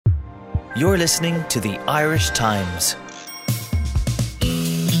You're listening to the Irish Times.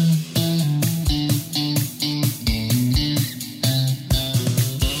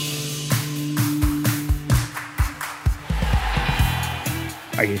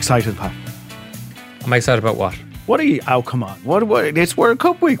 Are you excited, Pat? Am I excited about what? What are you? Oh, come on! What? It's World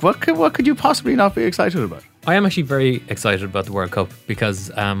Cup week. What could you possibly not be excited about? I am actually very excited about the World Cup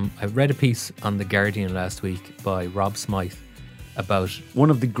because I read a piece on The Guardian last week by Rob Smythe about one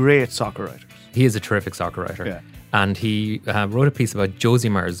of the great soccer writers. He is a terrific soccer writer. Yeah. And he wrote a piece about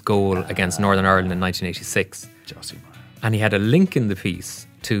Josimar's goal against Northern Ireland in 1986. Josimar. And he had a link in the piece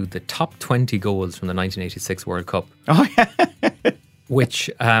to the top 20 goals from the 1986 World Cup. Oh, yeah. Which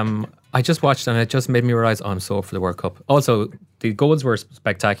I just watched, and it just made me realise, I'm so up for the World Cup. Also, the goals were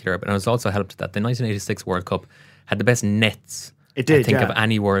spectacular, but it was also helped that the 1986 World Cup had the best nets, it did, I think, yeah, of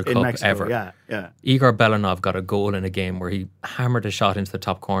any World Cup Mexico, ever. Yeah. Igor Belanov got a goal in a game where he hammered a shot into the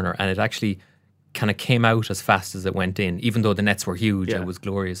top corner, and it actually kind of came out as fast as it went in, even though the nets were huge. Yeah. It was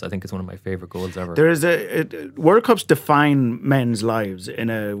glorious. I think it's one of my favourite goals ever. There is World Cups define men's lives in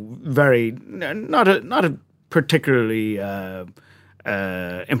a very not a particularly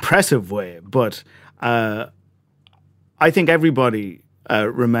impressive way, but I think everybody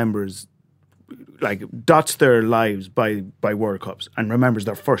remembers, like, dots their lives by World Cups and remembers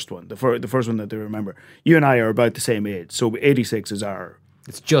their first one, the first one that they remember. You and I are about the same age, so 86 is our...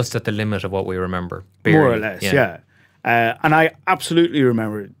 It's just at the limit of what we remember. More or less, yeah. And I absolutely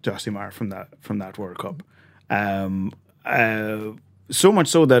remember Josimar from that World Cup. So much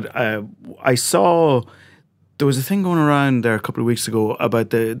so that I saw... There was a thing going around there a couple of weeks ago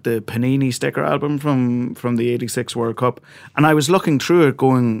about the Panini sticker album from the 86 World Cup. And I was looking through it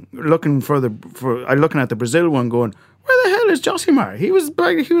looking at the Brazil one going, where the hell is Josimar? He was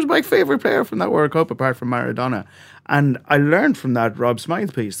my favourite player from that World Cup apart from Maradona. And I learned from that Rob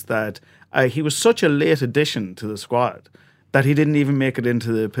Smythe piece that he was such a late addition to the squad that he didn't even make it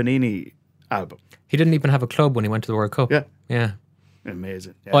into the Panini album. He didn't even have a club when he went to the World Cup. Yeah.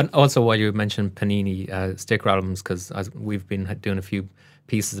 Amazing. Yeah. And also, while you mentioned Panini sticker albums, because we've been doing a few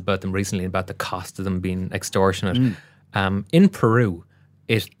pieces about them recently, about the cost of them being extortionate. In Peru,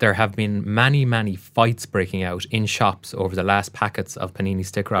 there have been many fights breaking out in shops over the last packets of Panini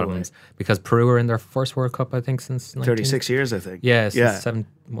sticker albums, because Peru are in their first World Cup, I think, since 36 years, I think. Yeah, since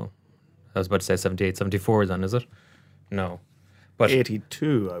I was about to say 78, 74 then, is it? No. But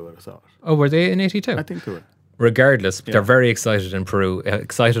 82, I would have thought. Oh, were they in 82? I think they were. Regardless, they're very excited in Peru,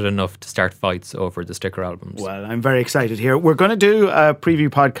 excited enough to start fights over the sticker albums. Well, I'm very excited here. We're going to do a preview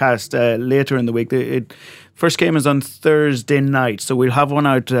podcast later in the week. First game is on Thursday night, so we'll have one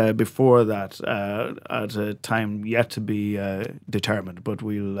out before that at a time yet to be determined. But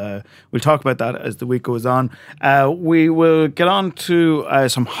we'll talk about that as the week goes on. We will get on to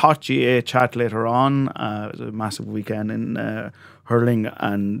some hot GA chat later on. It's a massive weekend in hurling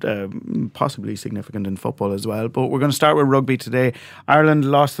and possibly significant in football as well. But we're going to start with rugby today. Ireland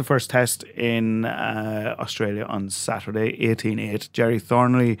lost the first test in Australia on Saturday, 18-8. Jerry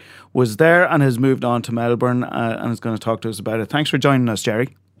Thornley was there and has moved on to Melbourne and is going to talk to us about it. Thanks for joining us,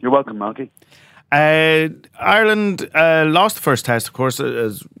 Jerry. You're welcome, Malky. Ireland lost the first test, of course,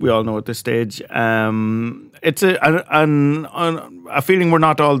 as we all know at this stage. It's a feeling we're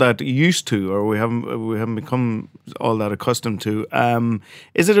not all that used to, or we haven't become all that accustomed to.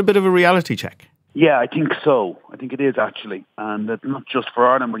 Is it a bit of a reality check? Yeah, I think so. I think it is, actually. And not just for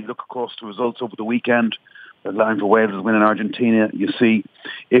Ireland. When you look, of course, the results over the weekend, the line for Wales is winning Argentina. You see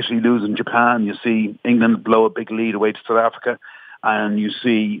Italy losing Japan. You see England blow a big lead away to South Africa. And you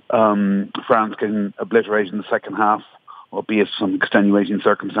see France getting obliterated in the second half, albeit some extenuating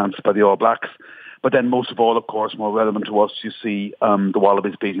circumstances by the All Blacks. But then most of all, of course, more relevant to us, you see the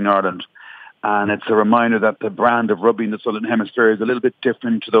Wallabies beating Ireland. And it's a reminder that the brand of rugby in the Southern Hemisphere is a little bit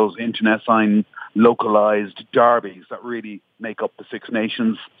different to those internecine, localised derbies that really make up the Six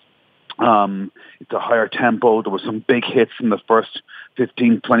Nations. It's a higher tempo. There were some big hits in the first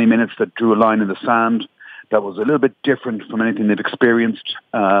 15, 20 minutes that drew a line in the sand. That was a little bit different from anything they've experienced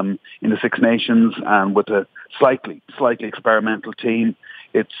in the Six Nations, and with a slightly experimental team.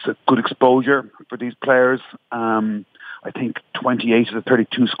 It's a good exposure for these players. I think 28 of the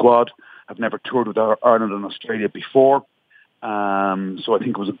 32 squad have never toured with Ireland and Australia before. So I think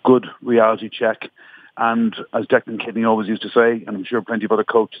it was a good reality check. And as Declan Kidney always used to say, and I'm sure plenty of other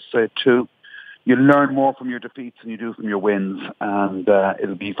coaches say it too, you learn more from your defeats than you do from your wins. And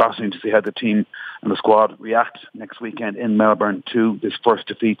it'll be fascinating to see how the team and the squad react next weekend in Melbourne to this first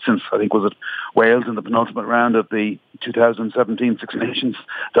defeat since, I think, was it Wales in the penultimate round of the 2017 Six Nations.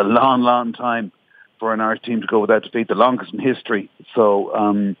 It's a long time for an Irish team to go without defeat, the longest in history.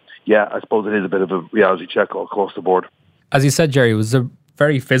 So yeah, I suppose it is a bit of a reality check all across the board. As you said, Jerry, it was a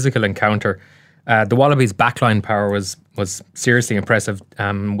very physical encounter. The Wallabies' backline power was seriously impressive.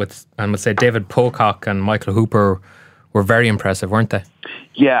 With I must say, David Pocock and Michael Hooper were very impressive, weren't they?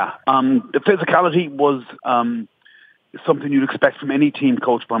 Yeah, the physicality was something you'd expect from any team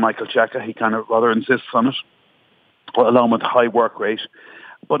coached by Michael Cheika. He kind of rather insists on it, along with high work rate.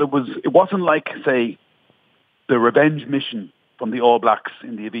 But it wasn't like, say, the revenge mission from the All Blacks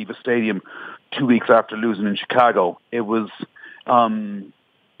in the Aviva Stadium 2 weeks after losing in Chicago. It was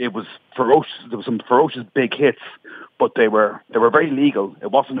ferocious. There were some ferocious big hits, but they were very legal. It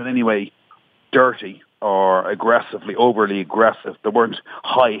wasn't in any way dirty or overly aggressive. There weren't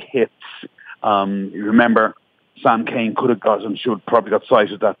high hits. You remember Sam Cane could have probably got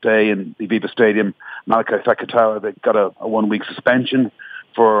cited that day in the Aviva Stadium. Malachi Fekitoa, they got a 1 week suspension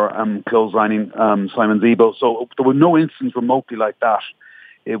for clotheslining Simon Zebo. So there were no incidents remotely like that.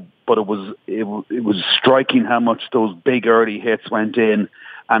 But it was striking how much those big early hits went in.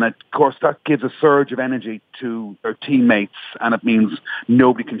 And of course, that gives a surge of energy to their teammates, and it means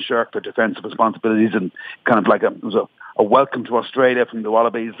nobody can shirk their defensive responsibilities. And kind of like it was a welcome to Australia from the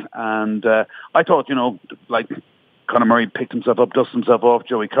Wallabies. And I thought, like Conor Murray picked himself up, dusted himself off,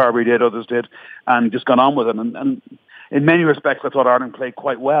 Joey Carbery did, others did, and just got on with it. And in many respects, I thought Ireland played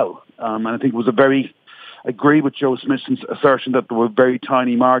quite well. And I think it was I agree with Joe Smith's assertion that there were very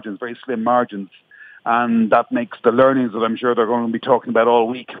tiny margins, very slim margins. And that makes the learnings that I'm sure they're going to be talking about all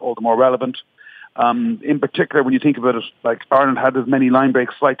week all the more relevant. In particular, when you think about it, like Ireland had as many line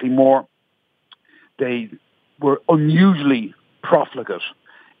breaks, slightly more. They were unusually profligate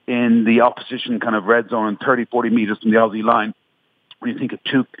in the opposition kind of red zone, 30, 40 metres from the Aussie line. When you think of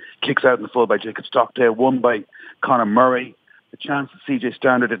 2 kicks out in the full by Jacob Stockdale, 1 by Conor Murray, the chance that CJ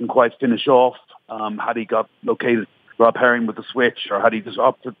Stander didn't quite finish off, had he got located Rob Herring with the switch, or had he just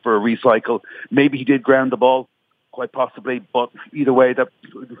opted for a recycle? Maybe he did ground the ball, quite possibly, but either way, that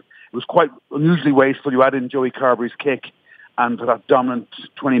it was quite unusually wasteful. You add in Joey Carbery's kick, and for that dominant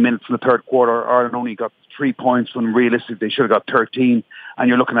 20 minutes in the third quarter, Ireland only got 3 points when realistically they should have got 13, and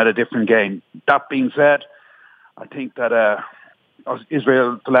you're looking at a different game. That being said, I think that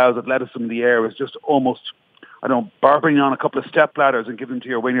Israel Folau's athleticism in the air is just almost, barbering on a couple of step ladders and giving them to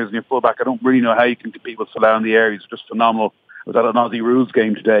your wingers and your fullback. I don't really know how you can compete with Folau in the air. He's just phenomenal. I was at an Aussie rules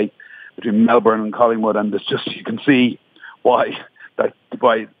game today between Melbourne and Collingwood, and it's just, you can see why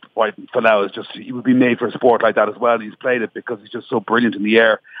Folau is just, he would be made for a sport like that as well. He's played it because he's just so brilliant in the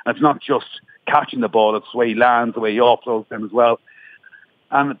air. And it's not just catching the ball, it's the way he lands, the way he offloads them as well.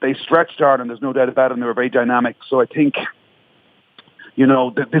 And they stretched Ireland, there's no doubt about it, and they were very dynamic. So I think,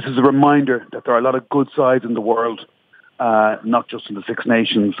 this is a reminder that there are a lot of good sides in the world, not just in the Six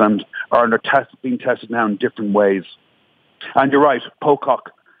Nations, and Ireland are being tested now in different ways. And you're right,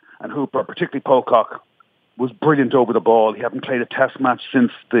 Pocock and Hooper, particularly Pocock, was brilliant over the ball. He hadn't played a test match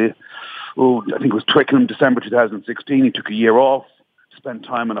since I think it was Twickenham, December 2016. He took a year off, spent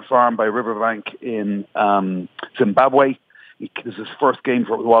time on a farm by Riverbank in Zimbabwe. This is his first game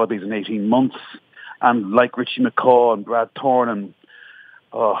for the Wallabies in 18 months. And like Richie McCaw and Brad Thorne and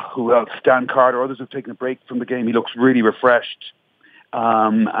who else? Stan Carter, others have taken a break from the game. He looks really refreshed.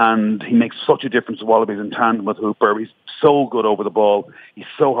 And he makes such a difference to Wallabies in tandem with Hooper. He's so good over the ball. He's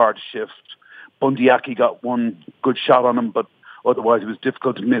so hard to shift. Bundyaki got one good shot on him, but otherwise it was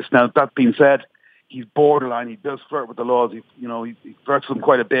difficult to miss. Now, that being said, he's borderline. He does flirt with the laws. He flirts with them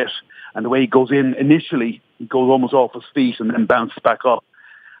quite a bit. And the way he goes in initially, he goes almost off his feet and then bounces back up.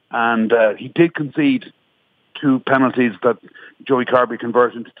 And he did concede 2 penalties that Joey Carbery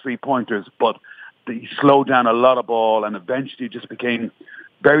converted into 3-pointers, but he slowed down a lot of ball, and eventually it just became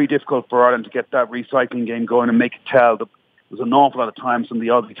very difficult for Ireland to get that recycling game going and make it tell. There was an awful lot of times when the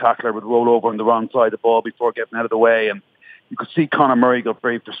Aussie tackler would roll over on the wrong side of the ball before getting out of the way, and you could see Conor Murray got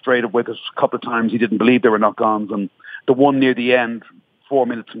very frustrated with it. A couple of times he didn't believe there were knock-ons, and the one near the end, 4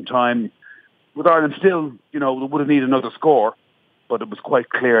 minutes from time, with Ireland still, they would have needed another score, but it was quite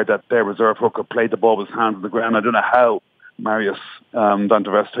clear that their reserve hooker played the ball with his hands on the ground. I don't know how Marius Van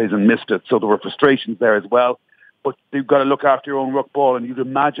der Westhuizen missed it, so there were frustrations there as well. But you've got to look after your own ruck ball, and you'd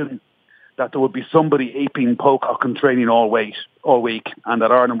imagine that there would be somebody aping Pocock in training all week, and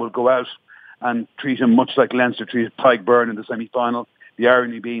that Ireland would go out and treat him much like Leinster treated Tyke Byrne in the semi-final. The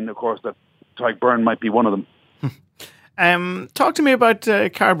irony being, of course, that Tyke Byrne might be one of them. Talk to me about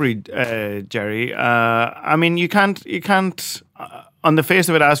Carbery, Jerry. I mean, you can't on the face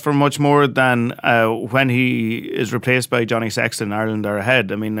of it, ask for much more than when he is replaced by Johnny Sexton. Ireland are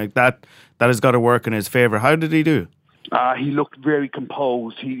ahead. I mean, like that has got to work in his favour. How did he do? He looked very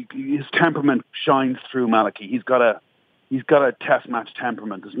composed. His temperament shines through, Malachy. He's got he's got a test match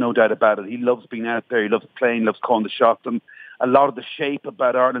temperament. There's no doubt about it. He loves being out there. He loves playing, loves calling the shots. And a lot of the shape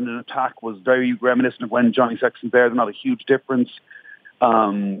about Ireland in attack was very reminiscent of when Johnny Sexton's there. There's not a huge difference.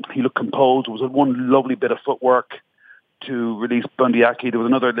 He looked composed. There was one lovely bit of footwork to release Bundyaki. There was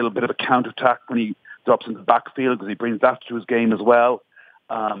another little bit of a counter-attack when he drops into the backfield because he brings that to his game as well.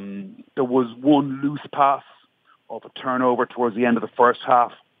 There was one loose pass of a turnover towards the end of the first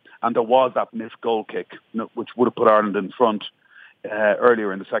half, and there was that missed goal kick, which would have put Ireland in front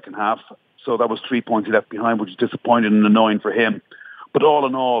earlier in the second half. So that was 3 points he left behind, which is disappointing and annoying for him. But all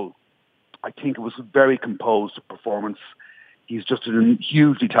in all, I think it was a very composed performance. He's just a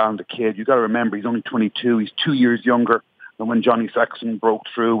hugely talented kid. You've got to remember, he's only 22. He's 2 years younger than when Johnny Sexton broke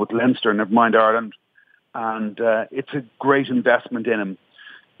through with Leinster, never mind Ireland. And it's a great investment in him.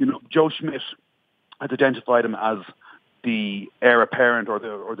 You know, Joe Schmidt has identified him as the heir apparent or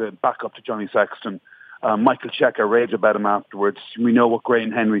the backup to Johnny Sexton. Michael Cheika raved about him afterwards. We know what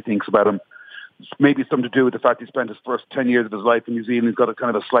Graham Henry thinks about him. Maybe it's something to do with the fact he spent his first 10 years of his life in New Zealand. He's got a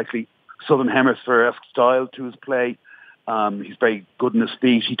kind of a slightly Southern Hemisphere-esque style to his play. He's very good in his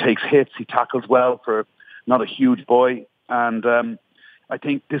feet. He takes hits. He tackles well for not a huge boy. And I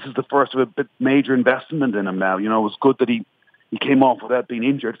think this is the first of a bit major investment in him now. You know, it was good that he came off without being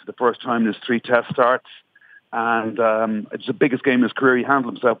injured for the first time in his 3 test starts. And it's the biggest game in his career. He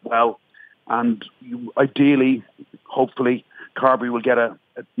handled himself well. And ideally, hopefully, Carbery will get a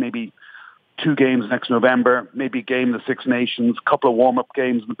maybe 2 games next November, maybe a game in the Six Nations, a couple of warm-up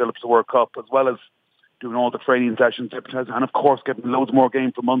games in the build-up to the World Cup, as well as doing all the training sessions, and of course getting loads more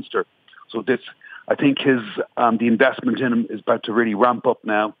games for Munster. So this, I think the investment in him is about to really ramp up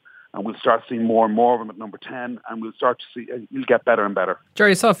now, and we'll start seeing more and more of him at number 10, and we'll start to see he'll get better and better.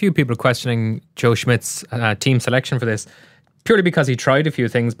 Jerry, I saw a few people questioning Joe Schmidt's team selection for this, purely because he tried a few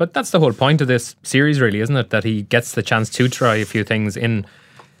things, but that's the whole point of this series really, isn't it? That he gets the chance to try a few things in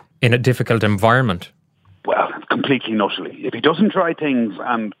a difficult environment. Well, completely and utterly. If he doesn't try things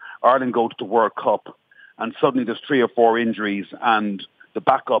and Ireland go to the World Cup and suddenly there's 3 or 4 injuries and the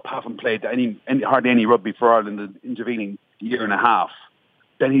backup haven't played hardly any rugby for Ireland in the intervening year and a half,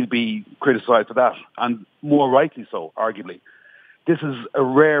 then he'll be criticised for that, and more rightly so, arguably. This is a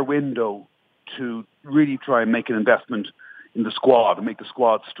rare window to really try and make an investment in the squad and make the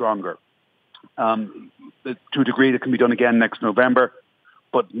squad stronger. To a degree, that can be done again next November,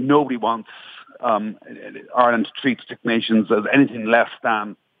 but nobody wants Ireland to treat Six Nations as anything less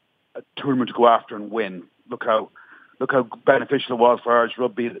than a tournament to go after and win. Look how beneficial it was for Irish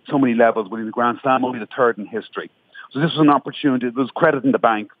rugby at so many levels, winning the Grand Slam, only the 3rd in history. So this was an opportunity. There was credit in the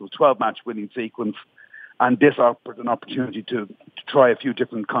bank. There was 12-match winning sequence, and this offered an opportunity to try a few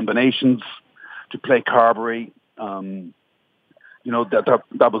different combinations, to play Carbery. You know, that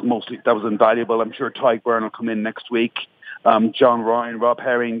was invaluable. I'm sure Tyke Byrne will come in next week. John Ryan, Rob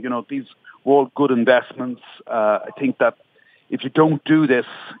Herring, you know, these were all good investments. I think that if you don't do this,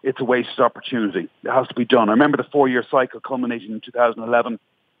 it's a wasted opportunity. It has to be done. I remember the 4-year cycle culminating in 2011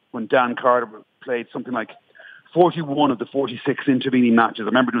 when Dan Carter played something like 41 of the 46 intervening matches. I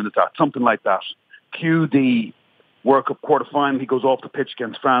remember doing that, something like that. Cue the World Cup quarter-final. He goes off the pitch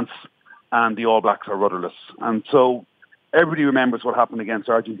against France and the All Blacks are rudderless. And so everybody remembers what happened against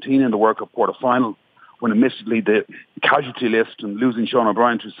Argentina in the World Cup quarter-final when admittedly the casualty list and losing Sean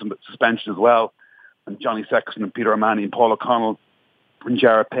O'Brien to suspension as well, and Johnny Sexton and Peter O'Mahony and Paul O'Connell and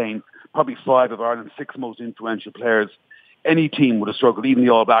Jarrett Payne, probably 5 of Ireland's 6 most influential players. Any team would have struggled, even the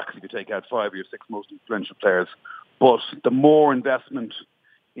All Blacks, if you take out 5 of your 6 most influential players. But the more investment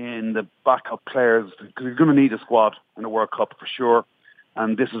in the backup players, because you're going to need a squad in the World Cup for sure,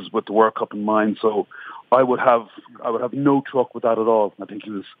 and this is with the World Cup in mind. So I would have no truck with that at all. I think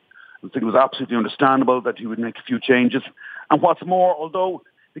it was absolutely understandable that he would make a few changes. And what's more, although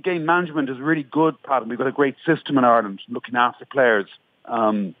the game management is really good, Pat, and we've got a great system in Ireland looking after players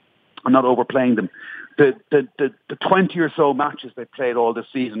and not overplaying them. The 20 or so matches they played all this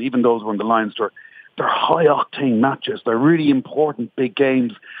season, even those who were on the Lions tour, they're high-octane matches. They're really important, big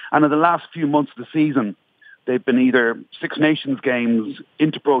games. And in the last few months of the season, they've been either Six Nations games,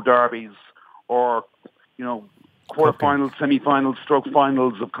 Interpro derbies, or, you know, quarterfinals, semi-finals, stroke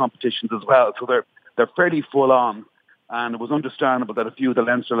finals of competitions as well. So they're fairly full on. And it was understandable that a few of the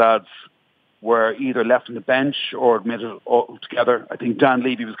Leinster lads were either left on the bench or admitted altogether. I think Dan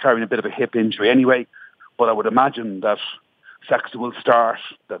Levy was carrying a bit of a hip injury anyway, but I would imagine that Sexton will start,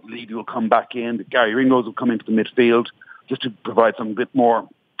 that Levy will come back in, that Gary Ringrose will come into the midfield just to provide some bit more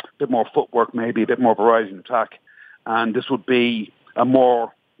footwork, maybe a bit more variety in attack. And this would be a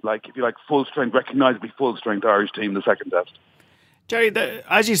more, like, if you like, full-strength, recognisably full-strength Irish team in the second test. Jerry,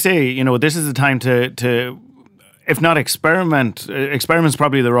 as you say, you know, this is the time to if not experiment's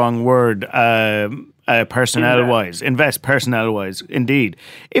probably the wrong word. Personnel-wise, invest personnel-wise, indeed.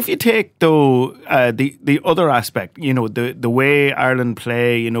 If you take though the other aspect, the way Ireland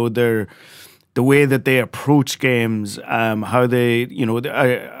play, the way that they approach games, how they,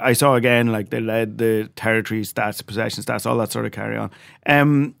 I saw again, like they led the territory stats, possession stats, all that sort of carry on.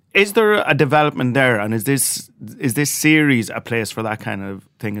 Is there a development there, and is this series a place for that kind of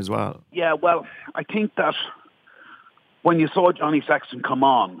thing as well? Yeah, well, I think that when you saw Johnny Sexton come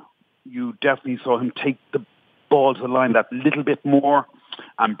on, you definitely saw him take the ball to the line that little bit more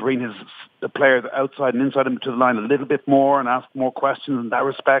and bring the players outside and inside him to the line a little bit more and ask more questions in that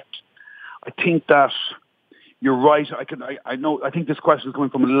respect. I think that you're right. I think this question is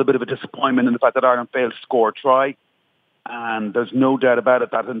coming from a little bit of a disappointment in the fact that Ireland failed to score a try. And there's no doubt about it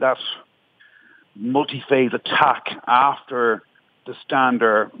that in that multi-phase attack after the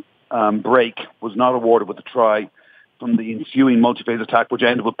Stander break was not awarded with a try from the ensuing multi-phase attack, which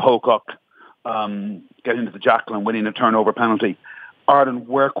ended with Pocock getting into the jackal and winning a turnover penalty. Ireland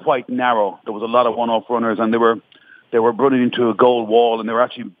were quite narrow. There was a lot of one-off runners, and they were running into a goal wall, and they were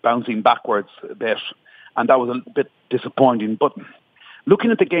actually bouncing backwards a bit, and that was a bit disappointing. But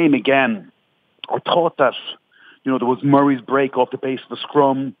looking at the game again, I thought that there was Murray's break off the base of the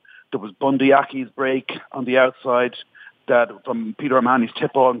scrum. There was Bundy Aki's break on the outside that from Peter O'Mahony's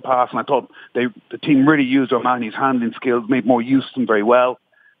tip-on pass, and I thought the team really used O'Mahony's handling skills, made more use of them very well.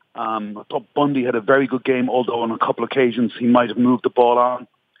 I thought Bundy had a very good game, although on a couple of occasions he might have moved the ball on,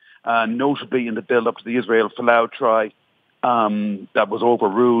 notably in the build-up to the Israel Folau try that was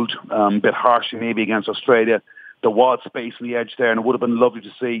overruled, a bit harshly maybe against Australia. There was space on the edge there, and it would have been lovely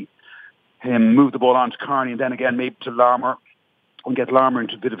to see him move the ball on to Carney and then again maybe to Larmour and get Larmour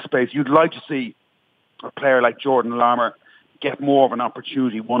into a bit of space. You'd like to see a player like Jordan Larmour get more of an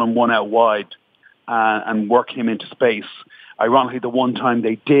opportunity one-on-one out wide and work him into space. Ironically, the one time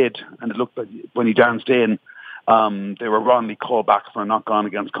they did, and it looked like when he danced in, they were wrongly called back for a knock-on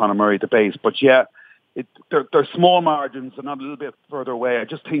against Conor Murray at the base. But yeah, they're small margins and not a little bit further away. I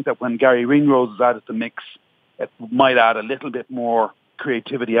just think that when Gary Ringrose is added to the mix, it might add a little bit more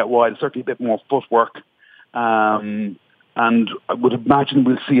creativity out wide, certainly a bit more footwork. And I would imagine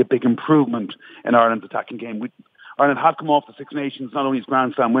we'll see a big improvement in Ireland's attacking game. Ireland have come off the Six Nations not only as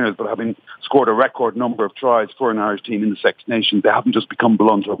Grand Slam winners, but having scored a record number of tries for an Irish team in the Six Nations. They haven't just become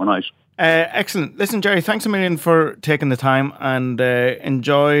blunt overnight. Excellent. Listen, Jerry, thanks a million for taking the time, and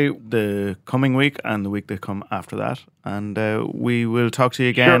enjoy the coming week and the week that come after that. And we will talk to you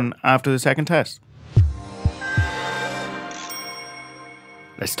again after the second test.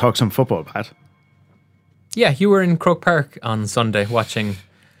 Let's talk some football, Pat. Yeah, you were in Croke Park on Sunday watching.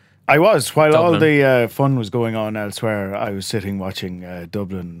 I was. While Dublin. all the fun was going on elsewhere, I was sitting watching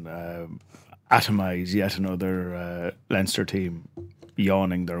Dublin atomise yet another Leinster team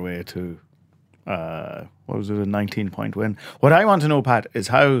yawning their way to, a 19-point win. What I want to know, Pat, is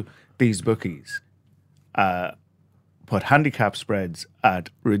how these bookies put handicap spreads at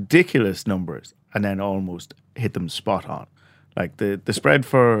ridiculous numbers and then almost hit them spot on. Like the spread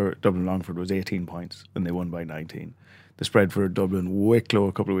for Dublin Longford was 18 points and they won by 19. The spread for Dublin Wicklow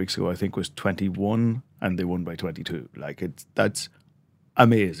a couple of weeks ago, I think, was 21 and they won by 22. That's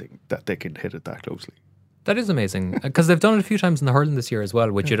amazing that they can hit it that closely. That is amazing because they've done it a few times in the hurling this year as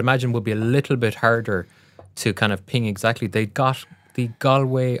well, which you'd imagine would be a little bit harder to kind of ping exactly. They got the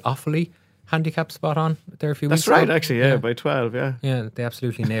Galway Offaly handicap spot on there a few weeks ago. That's right, actually, by 12, yeah. Yeah, they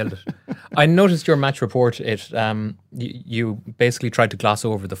absolutely nailed it. I noticed your match report, you basically tried to gloss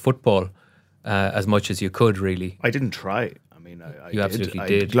over the football as much as you could, really. I didn't try. I mean, You absolutely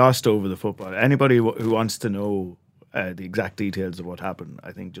did. I glossed over the football. Anybody who wants to know the exact details of what happened,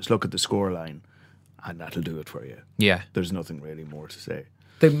 I think just look at the scoreline and that'll do it for you. Yeah. There's nothing really more to say.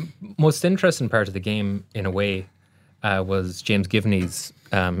 The most interesting part of the game, in a way, was James Givney's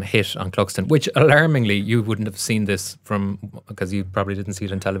hit on Cluxton, which alarmingly, you wouldn't have seen this because you probably didn't see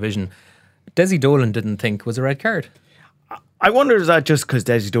it on television. Desi Dolan didn't think was a red card. I wonder, is that just because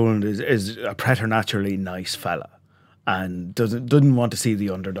Desi Dolan is a preternaturally nice fella and doesn't want to see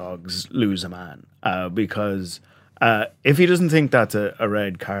the underdogs lose a man? Because if he doesn't think that's a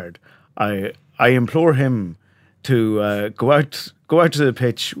red card, I implore him to go out to the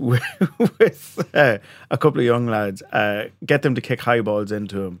pitch with a couple of young lads, get them to kick high balls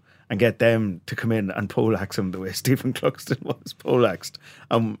into him and get them to come in and poleaxe him the way Stephen Cluxton was poleaxed,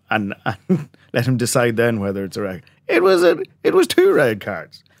 and let him decide then whether it's a red. It was 2 red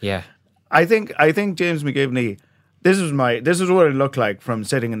cards. Yeah, I think James McGivney. This is what it looked like from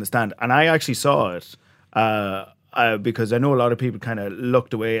sitting in the stand, and I actually saw it because I know a lot of people kind of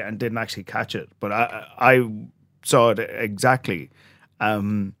looked away and didn't actually catch it, but I saw it exactly.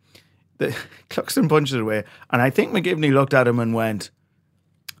 The Cluxton punched it away, and I think McGivney looked at him and went,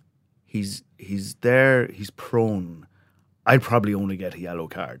 "He's there. He's prone. I'd probably only get a yellow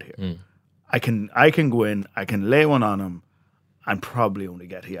card here. I can go in. I can lay one on him, and probably only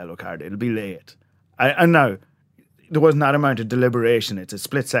get a yellow card. It'll be late. And now there wasn't that amount of deliberation. It's a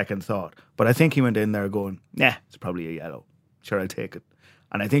split second thought. But I think he went in there going, "Yeah, it's probably a yellow. Sure, I'll take it."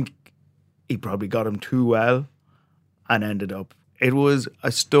 And I think he probably got him too well, and ended up. It was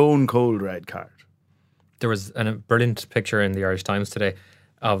a stone cold red card. There was a brilliant picture in the Irish Times today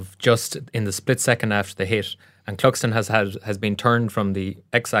of just in the split second after the hit, and Cluxton has been turned from the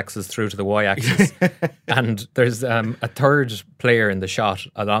x-axis through to the y-axis, and there's a third player in the shot,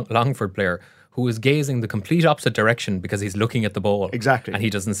 a Longford player, who is gazing the complete opposite direction because he's looking at the ball. Exactly. And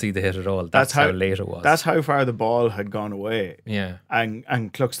he doesn't see the hit at all. That's how late it was. That's how far the ball had gone away. Yeah. And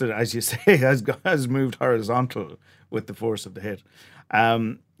Cluxton, as you say, has moved horizontal with the force of the hit.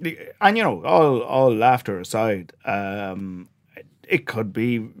 And, all laughter aside, it could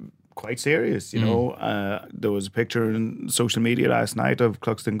be quite serious, There was a picture in social media last night of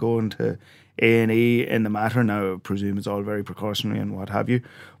Cluxton going to A&E in the matter. Now, I presume it's all very precautionary and what have you.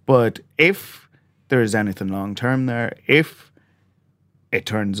 But if there is anything long term there, if it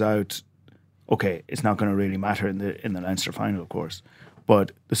turns out, okay, it's not going to really matter in the Leinster final, of course,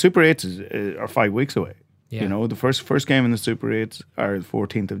 but the Super 8s are 5 weeks away. Yeah. The first game in the Super 8s are the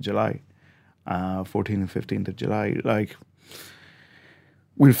 14th of July, 14th and 15th of July. Like,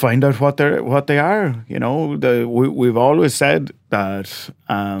 we'll find out what they are. We've always said that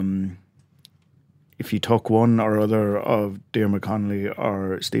if you took one or other of Diarmuid Connolly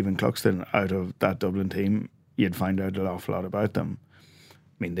or Stephen Cluxton out of that Dublin team, you'd find out an awful lot about them.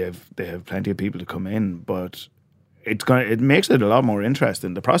 I mean, they have plenty of people to come in, but it makes it a lot more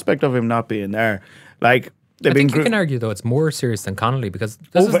interesting. The prospect of him not being there, like. I think you can argue, though, it's more serious than Connolly because...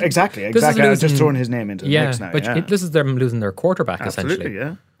 Exactly. I was just throwing his name into the mix now. But this is them losing their quarterback, Absolutely, essentially.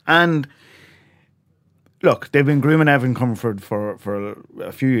 Yeah. And look, they've been grooming Evan Comerford for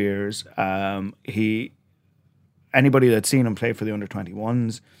a few years. Anybody that's seen him play for the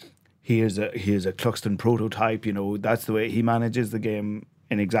under-21s, he is a Cluxton prototype. That's the way he manages the game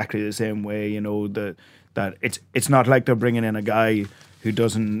in exactly the same way. That it's not like they're bringing in a guy who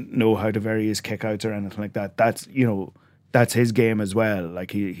doesn't know how to vary his kickouts or anything like that. That's his game as well. Like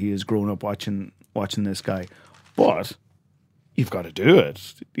he has grown up watching this guy, but you've got to do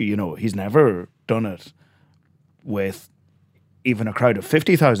it. He's never done it with even a crowd of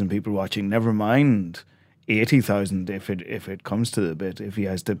 50,000 people watching. Never mind 80,000 if it comes to the bit. If he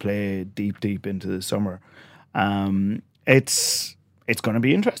has to play deep into the summer, it's going to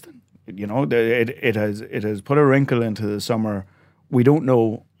be interesting. It has put a wrinkle into the summer. We don't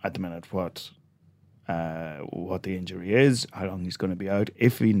know at the minute what the injury is, how long he's going to be out,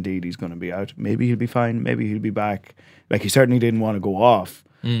 if indeed he's going to be out. Maybe he'll be fine, maybe he'll be back. Like, he certainly didn't want to go off.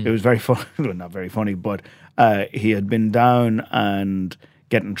 It was very funny, well, not very funny, but he had been down and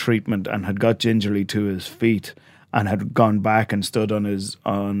getting treatment and had got gingerly to his feet and had gone back and stood on his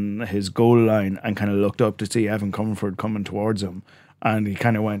goal line and kind of looked up to see Evan Comerford coming towards him. And he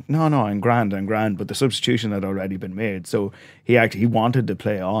kind of went, no, I'm grand. But the substitution had already been made. So he wanted to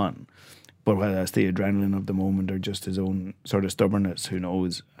play on. But whether that's the adrenaline of the moment or just his own sort of stubbornness, who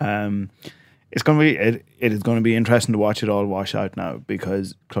knows? It is going to be interesting to watch it all wash out now,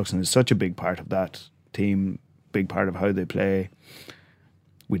 because Cluxton is such a big part of that team, big part of how they play.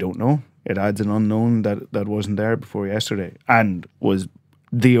 We don't know. It adds an unknown that wasn't there before yesterday and was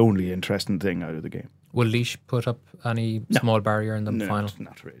the only interesting thing out of the game. Will Laois put up any small barrier in the final?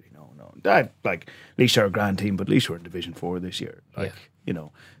 Not really, no. Laois are a grand team, but Laois were in Division 4 this year.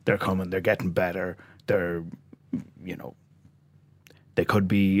 They're coming, they're getting better. They're, they could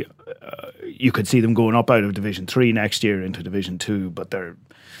be, you could see them going up out of Division 3 next year into Division 2, but they're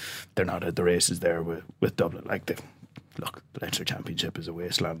not at the races there with Dublin. Look, the Leinster Championship is a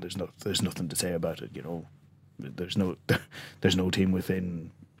wasteland. There's nothing to say about it, There's no team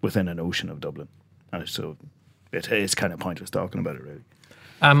within an ocean of Dublin. So it's kind of pointless talking about it,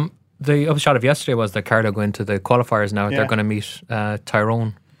 really. The upshot of yesterday was that Carlow go into the qualifiers now. Yeah. They're going to meet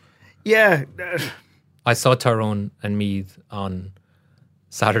Tyrone. Yeah. I saw Tyrone and Meath on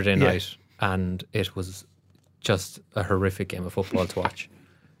Saturday night, and it was just a horrific game of football to watch.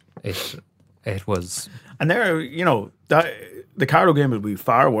 It was... And the Carlow game will be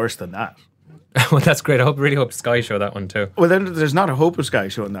far worse than that. Well, that's great. I really hope Sky show that one too. Well, then there's not a hope of Sky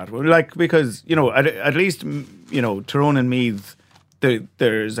showing that one, because at least Tyrone and Meath,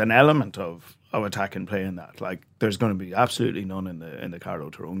 there's an element of attack and play in that. Like, there's going to be absolutely none in the Carlow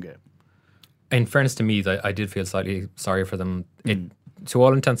Tyrone game. In fairness to me, I did feel slightly sorry for them. To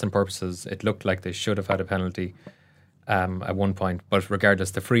all intents and purposes, it looked like they should have had a penalty at one point. But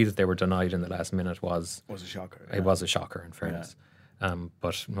regardless, the free that they were denied in the last minute was a shocker. It was a shocker, in fairness.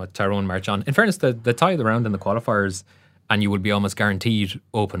 But Tyrone march on. In fairness, the tie of the round in the qualifiers, and you would be almost guaranteed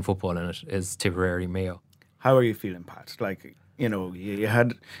open football in it, is Tipperary Mayo. How are you feeling, Pat? Like, you know, you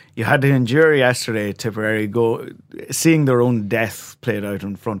had to endure yesterday Tipperary seeing their own death played out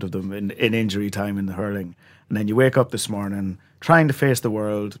in front of them in injury time in the hurling, and then you wake up this morning trying to face the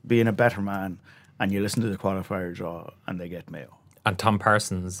world, being a better man, and you listen to the qualifier draw and they get Mayo. And Tom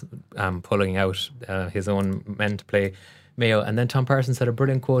Parsons pulling out his own men to play Mayo, and then Tom Parsons had a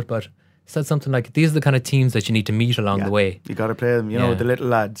brilliant quote, but said something like, these are the kind of teams that you need to meet along the way. You got to play them, you know, the little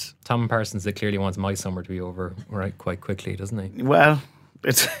lads. Tom Parsons, that clearly wants my summer to be over quite quickly, doesn't he? Well,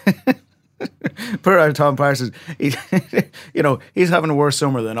 it's poor old Tom Parsons. He's having a worse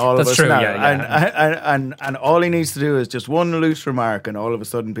summer than all of us now. And all he needs to do is just one loose remark, and all of a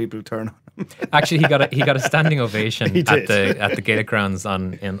sudden people turn on him. Actually, he got a standing ovation at the Gaelic grounds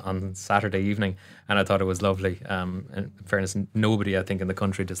on Saturday evening, and I thought it was lovely. In fairness, nobody I think in the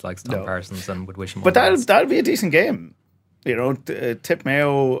country dislikes Tom Parsons and would wish him. But that'll be a decent game. You know, Tip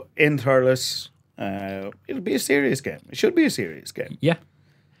Mayo in Thurles. It'll be a serious game. It should be a serious game. Yeah.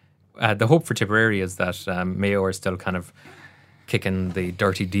 The hope for Tipperary is that Mayo are still kind of kicking the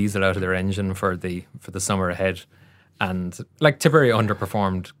dirty diesel out of their engine for the summer ahead. And like Tipperary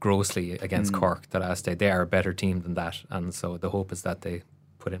underperformed grossly against Cork the last day. They are a better team than that. And so the hope is that they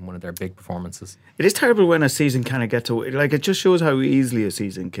put in one of their big performances. It is terrible when a season kind of gets away. Like, it just shows how easily a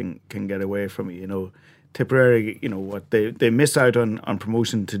season can get away from you. You know, Tipperary, you know, what they miss out on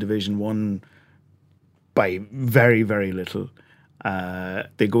promotion to Division 1 by very, very little.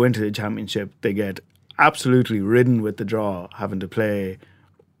 They go into the championship, they get absolutely ridden with the draw, having to play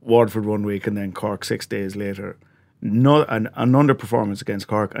Waterford one week and then Cork 6 days later. An underperformance against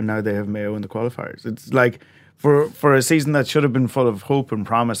Cork, and now they have Mayo in the qualifiers. It's like for a season that should have been full of hope and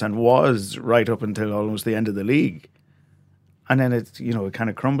promise, and was right up until almost the end of the league, and then it kind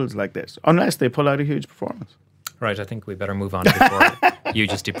of crumbles like this, unless they pull out a huge performance. Right, I think we better move on before you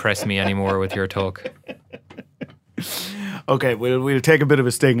just depress me anymore with your talk. Okay, we'll take a bit of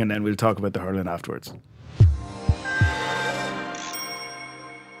a sting and then we'll talk about the hurling afterwards.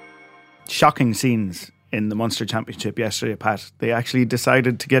 Shocking scenes in the Munster Championship yesterday, Pat. They actually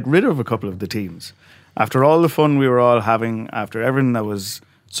decided to get rid of a couple of the teams. After all the fun we were all having, after everything that was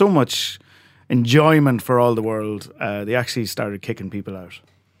so much enjoyment for all the world, they actually started kicking people out.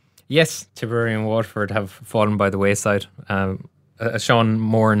 Yes, Tipperary and Waterford have fallen by the wayside. Sean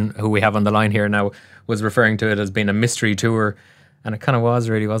Moran, who we have on the line here now, was referring to it as being a mystery tour, and it kind of was,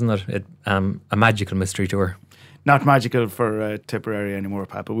 really, wasn't it? A magical mystery tour. Not magical for Tipperary anymore,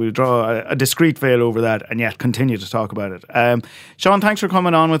 Pat, but we'll draw a discreet veil over that and yet continue to talk about it. Sean, thanks for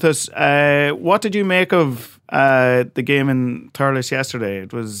coming on with us. What did you make of the game in Thurles yesterday?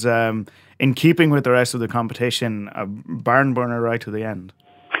 It was in keeping with the rest of the competition, a barn burner right to the end.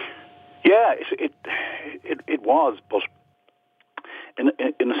 Yeah, it was, but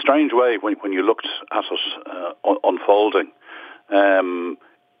in a strange way, when you looked at it unfolding,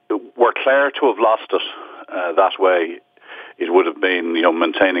 were Clare to have lost it that way, it would have been,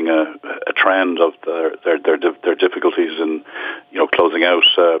 maintaining a trend of their difficulties in, closing out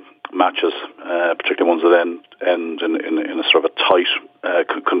matches, particularly ones that end in a sort of a tight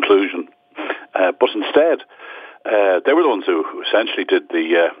conclusion. But instead, they were the ones who essentially did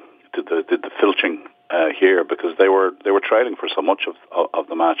the filching here, because they were trailing for so much of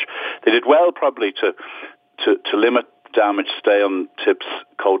the match. They did well probably to limit damage, stay on Tip's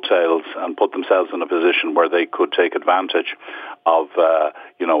coattails, and put themselves in a position where they could take advantage of a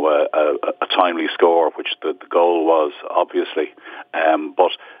timely score, which the goal was, obviously.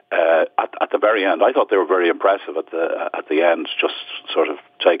 But at the very end, I thought they were very impressive at the end, just sort of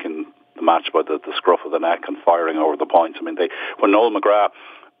taking the match by the scruff of the neck and firing over the points. I mean, when Noel McGrath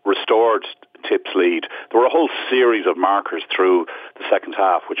restored Tip's lead, there were a whole series of markers through the second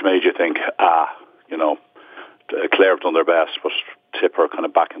half which made you think, Clare have done their best, but Tip are kind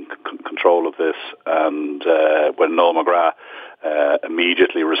of back in control of this. And when Noel McGrath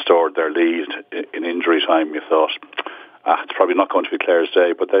immediately restored their lead in injury time, you thought, it's probably not going to be Clare's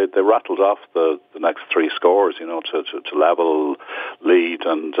day. But they rattled off the next three scores, to level lead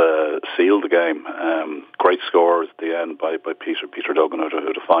and seal the game. Great scores at the end by Peter Duggan, who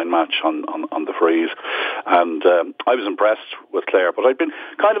had a fine match on the freeze. And I was impressed with Clare, but I'd been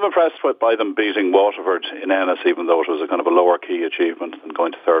kind of impressed by them beating Waterford in Ennis, even though it was a kind of a lower key achievement than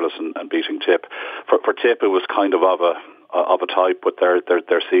going to Thurles and beating Tip. For Tip, it was kind of of a type with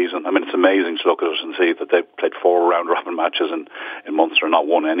their season. I mean, it's amazing to look at it and see that they've played 4 round-robin matches in Munster and not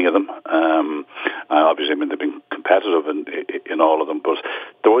won any of them. Obviously, I mean, they've been competitive in all of them, but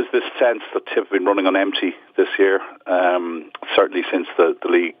there was this sense that Tip have been running on empty this year, certainly since the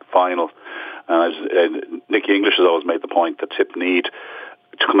league final. Nicky English has always made the point that Tip need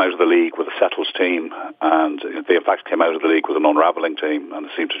to come out of the league with a settled team, and they in fact came out of the league with an unravelling team, and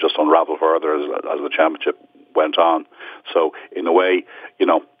it seemed to just unravel further as the championship went on. So in a way,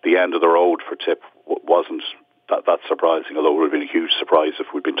 the end of the road for Tip wasn't that surprising, although it would have been a huge surprise if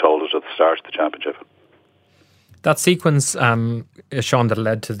we'd been told it at the start of the championship. That sequence, Sean, that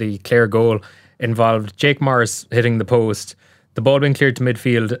led to the Clare goal involved Jake Morris hitting the post, the ball being cleared to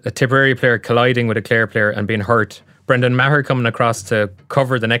midfield, a Tipperary player colliding with a Clare player and being hurt, Brendan Maher coming across to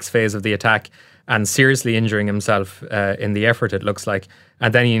cover the next phase of the attack and seriously injuring himself in the effort, it looks like,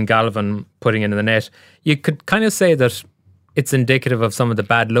 and then Ian Galvin putting in the net. You could kind of say that it's indicative of some of the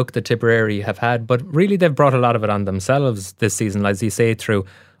bad luck that Tipperary have had, but really they've brought a lot of it on themselves this season, as you say, through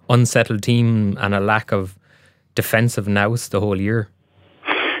unsettled team and a lack of defensive nous the whole year.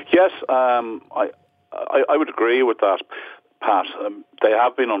 Yes, I would agree with that, Pat. They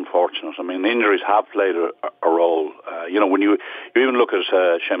have been unfortunate. I mean, injuries have played a role. When you even look at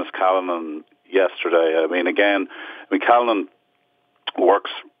Seamus Callanan yesterday, Callanan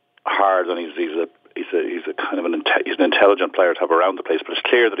works hard, and he's a kind of he's an intelligent player to have around the place. But it's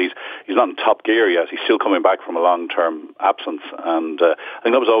clear that he's not in top gear yet. He's still coming back from a long-term absence, and I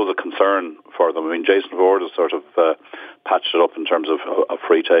think that was always a concern for them. I mean, Jason Ford has sort of patched it up in terms of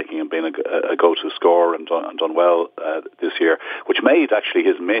free taking and being a go-to scorer and done well this year, which made actually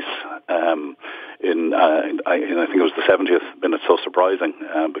his miss I think it was the 70th minute so surprising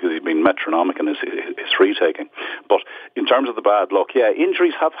because he'd been metronomic in his free taking. But in terms of the bad luck, yeah,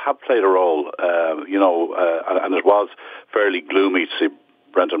 injuries have played a role, and it was fairly gloomy to see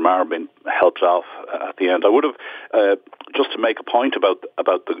Brendan Maher being helped off at the end. I would have, just to make a point about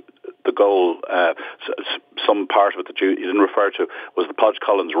the goal, some part of it that you didn't refer to was the Podge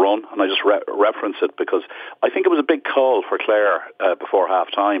Collins run, and I just reference it because I think it was a big call for Clare before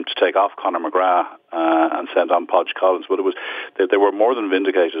half-time to take off Conor McGrath and send on Podge Collins, but they were more than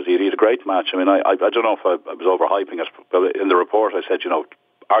vindicated. He had a great match. I mean, I don't know if I was overhyping it, but in the report I said,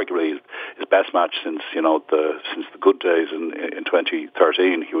 arguably his best match since the good days in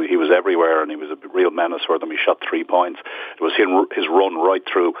 2013. He was everywhere, and he was a real menace for them. He shot 3 points. It was his run right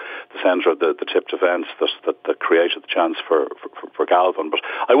through the centre of the Tip defence that created the chance for Galvin. But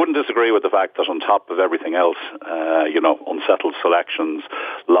I wouldn't disagree with the fact that on top of everything else, unsettled selections,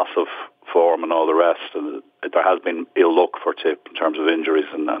 loss of form and all the rest, there has been ill luck for Tip in terms of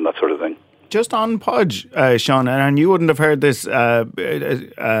injuries and that sort of thing. Just on Podge, Sean, and you wouldn't have heard this because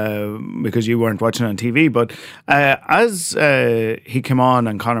you weren't watching on TV, but as he came on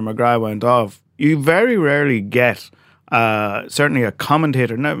and Conor McGrath went off, you very rarely get certainly a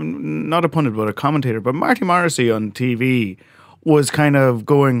commentator, not a pundit, but a commentator, but Marty Morrissey on TV was kind of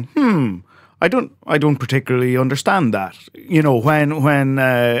going, I don't particularly understand that. When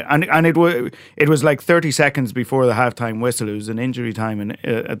it was like 30 seconds before the halftime whistle. It was an injury time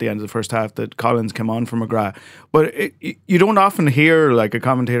at the end of the first half that Collins came on for McGrath. But you don't often hear like a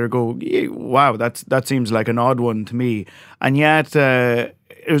commentator go, "Wow, that seems like an odd one to me," and yet it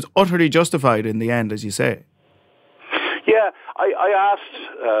was utterly justified in the end, as you say. Yeah, I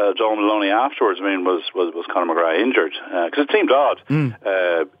asked John Maloney afterwards. I mean, was Conor McGrath injured? Because it seemed odd,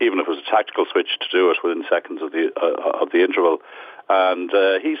 even if it was a tactical switch to do it within seconds of the interval. And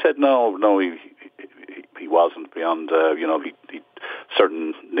he said no, he wasn't. Beyond he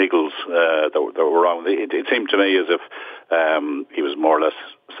certain niggles that were wrong. It seemed to me as if he was more or less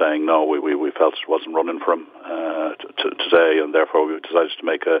saying no. We felt it wasn't running for him today, and therefore we decided to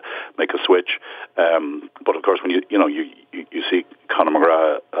make a switch. But of course, when you see Conor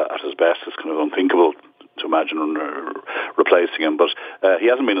McGrath at his best, it's kind of unthinkable to imagine replacing him. But he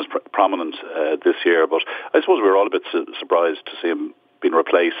hasn't been as prominent this year. But I suppose we were all a bit surprised to see him being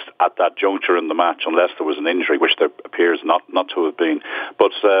replaced at that juncture in the match, unless there was an injury, which there appears not to have been.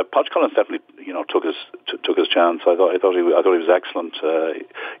 But Podge Collins definitely, took his chance. I thought he was excellent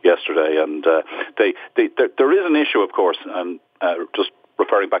yesterday, and there is an issue, of course, and just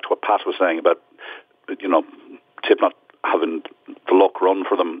referring back to what Pat was saying about Tip not having the luck run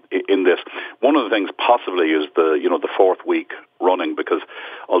for them in this. One of the things possibly is the fourth week running, because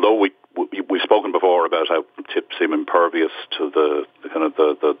although we've spoken before about how Tip seem impervious to the kind of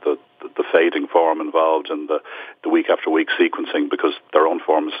the fading form involved and the week after week sequencing, because their own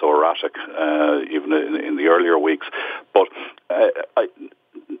form is so erratic, even in the earlier weeks. But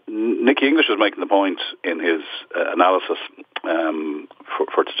Nicky English was making the point in his analysis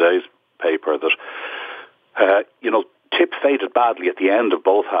for today's paper that Tip faded badly at the end of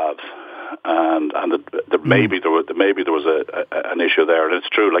both halves, and that maybe there was an issue there, and it's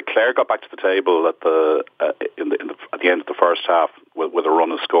true. Like Clare got back to the table at the end of the first half with a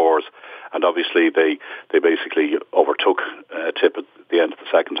run of scores, and obviously they basically overtook Tip at the end of the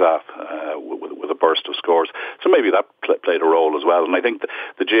second half with a burst of scores. So maybe that played a role as well. And I think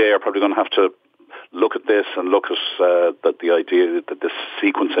the GA are probably going to have to look at this and look at that the idea that this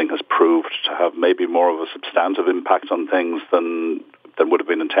sequencing has proved to have maybe more of a substantive impact on things than would have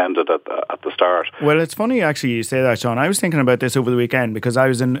been intended at the start. Well, it's funny actually you say that, Sean. I was thinking about this over the weekend because I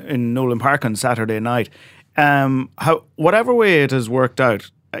was in Nolan Park on Saturday night. Whatever way it has worked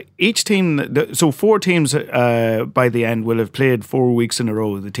out, each team, so 4 teams by the end will have played 4 weeks in a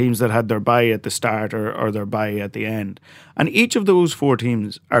row, the teams that had their bye at the start or their bye at the end. And each of those 4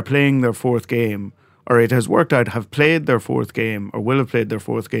 teams are playing their 4th game, or it has worked out, have played their 4th game or will have played their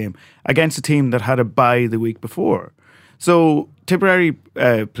 4th game against a team that had a bye the week before. So Tipperary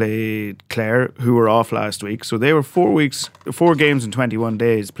played Clare, who were off last week. So they were 4 games in 21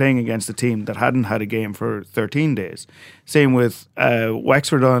 days, playing against a team that hadn't had a game for 13 days. Same with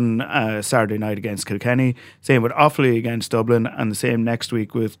Wexford on Saturday night against Kilkenny. Same with Offaly against Dublin, and the same next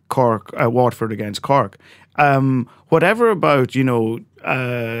week with Watford against Cork. Whatever about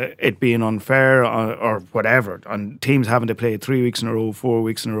it being unfair or whatever on teams having to play 3 weeks in a row, 4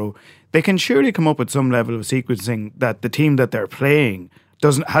 weeks in a row, they can surely come up with some level of sequencing that the team that they're playing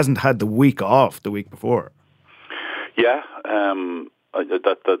hasn't had the week off the week before. Yeah,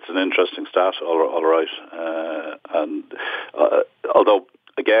 that's an interesting stat. All right, and although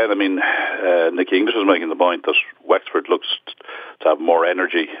again, I mean, Nicky English was making the point that Wexford looks to have more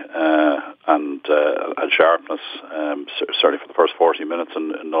energy and sharpness, certainly for the first 40 minutes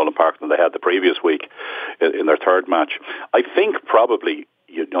in Nolan Park than they had the previous week in their 3rd match. I think probably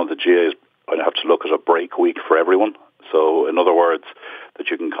the GA is going to have to look at a break week for everyone. So, in other words, that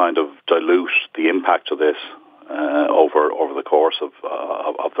you can kind of dilute the impact of this over the course of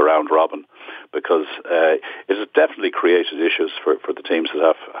the round robin, because it has definitely created issues for the teams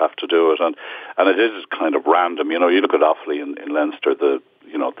that have to do it, and it is kind of random. You look at Offaly in Leinster, the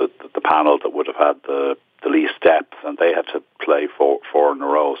panel that would have had the least depth, and they had to play four in a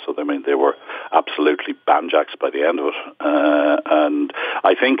row. So they were absolutely banjacks by the end of it. And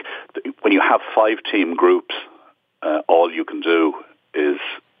I think when you have 5-team groups, all you can do is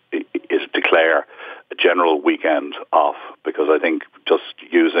declare a general weekend off, because I think just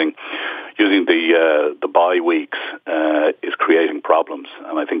using the bye weeks is creating problems,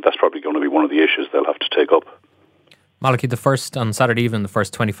 and I think that's probably going to be one of the issues they'll have to take up. Malachy, on Saturday evening, the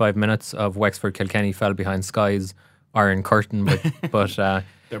first 25 minutes of Wexford Kilkenny fell behind Sky's iron curtain, but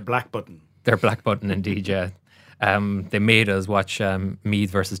their black button. Their black button, indeed, yeah. They made us watch Meath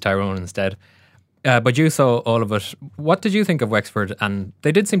versus Tyrone instead. But you saw all of it. What did you think of Wexford? And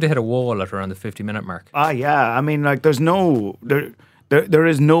they did seem to hit a wall at around the 50-minute mark. Yeah. I mean, like, there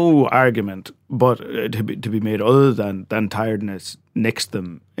is no argument but to be made other than tiredness nixed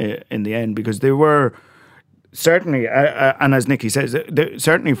them in the end, because they were certainly, and as Nicky says,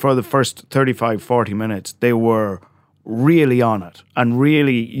 certainly for the first 35, 40 minutes, they were really on it, and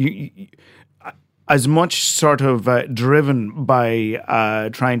really as much sort of driven by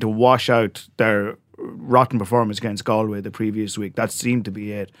trying to wash out their rotten performance against Galway the previous week. That seemed to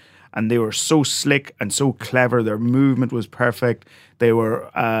be it. And they were so slick and so clever. Their movement was perfect. They were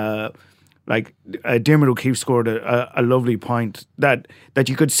Diarmuid O'Keefe scored a lovely point that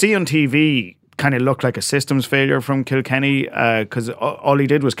you could see on TV. Kind of looked like a systems failure from Kilkenny, because all he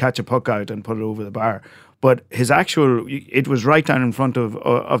did was catch a puck out and put it over the bar. But it was right down in front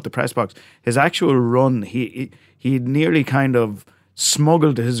of the press box. His actual run, he nearly kind of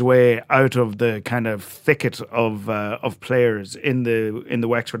smuggled his way out of the kind of thicket of players in the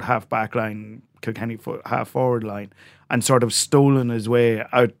Wexford half back line, Kilkenny half forward line, and sort of stolen his way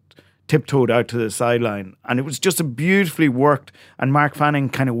out, tiptoed out to the sideline. And it was just a beautifully worked, and Mark Fanning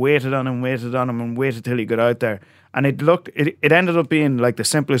kind of waited on him and waited till he got out there. And it ended up being like the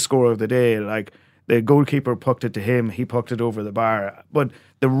simplest score of the day. Like, the goalkeeper pucked it to him, he pucked it over the bar. But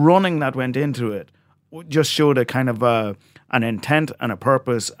the running that went into it just showed a kind of an intent and a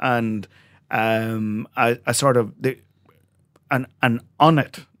purpose, and a sort of an on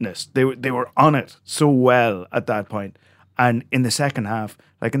itness. They were on it so well at that point. And in the second half,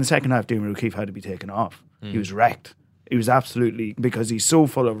 Diarmuid O'Keefe had to be taken off. He was wrecked. He was absolutely, because he's so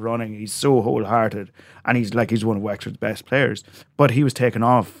full of running, he's so wholehearted, and he's one of Wexford's best players. But he was taken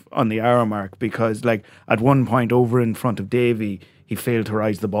off on the hour mark because, like, at one point over in front of Davy, he failed to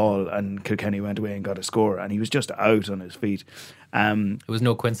rise the ball, and Kilkenny went away and got a score, and he was just out on his feet. It was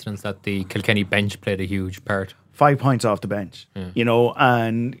no coincidence that the Kilkenny bench played a huge part. 5 points off the bench,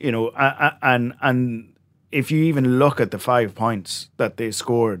 and if you even look at the 5 points that they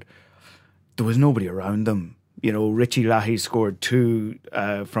scored, there was nobody around them. Richie Lahey scored 2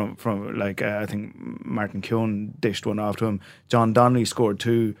 from I think Martin Keown dished one off to him. John Donnelly scored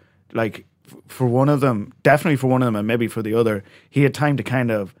 2. Like, for one of them, definitely for one of them, and maybe for the other, he had time to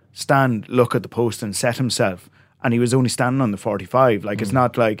kind of stand, look at the post, and set himself. And he was only standing on the 45. Like, it's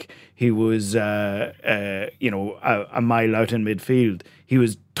not like he was, a mile out in midfield. He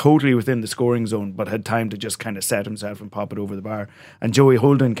was totally within the scoring zone, but had time to just kind of set himself and pop it over the bar. And Joey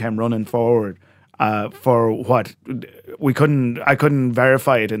Holden came running forward for what I couldn't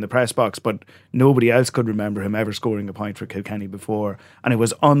verify it in the press box, but nobody else could remember him ever scoring a point for Kilkenny before. And it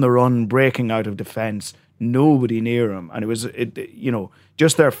was on the run, breaking out of defence, nobody near him, and it was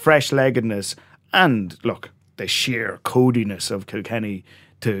just their fresh-leggedness and look, the sheer codiness of Kilkenny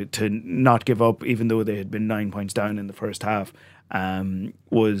to not give up, even though they had been 9 points down in the first half,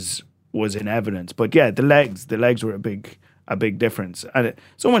 was in evidence. But yeah, the legs were a big difference, and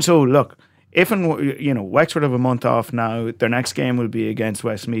so much so. Look, if Wexford have a month off now, their next game will be against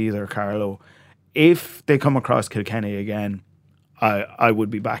Westmeath or Carlow. If they come across Kilkenny again, I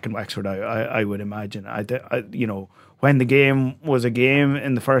would be back in Wexford. I would imagine. When the game was a game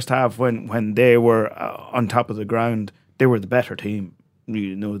in the first half, when they were on top of the ground, they were the better team.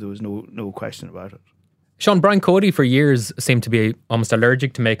 There was no question about it. Sean, Brian Cody for years seemed to be almost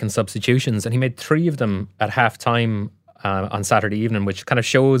allergic to making substitutions, and he made 3 of them at half time on Saturday evening, which kind of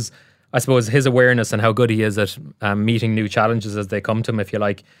shows, I suppose, his awareness and how good he is at meeting new challenges as they come to him, if you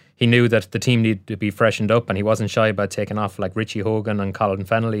like. He knew that the team needed to be freshened up, and he wasn't shy about taking off like Richie Hogan and Colin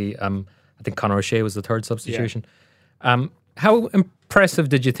Fennelly. I think Conor O'Shea was the third substitution. Yeah. How impressive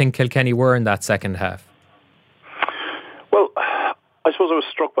did you think Kilkenny were in that second half? Well, I suppose I was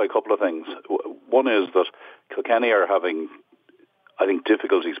struck by a couple of things. One is that Kilkenny are having, I think,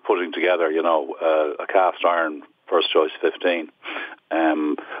 difficulties putting together, a cast iron first choice 15.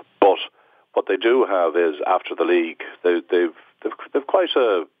 But what they do have is, after the league, they've quite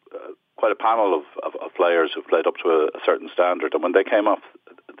a panel of players who've played up to a certain standard, and when they came off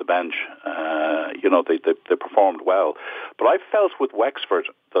the bench, they performed well. But I felt with Wexford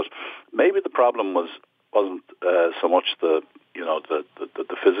that maybe the problem wasn't so much the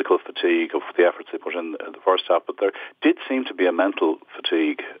physical fatigue of the efforts they put in the first half, but there did seem to be a mental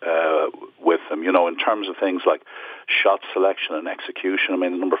fatigue with them, in terms of things like shot selection and execution. I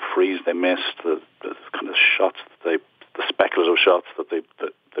mean, the number of frees they missed, the kind of shots the speculative shots that they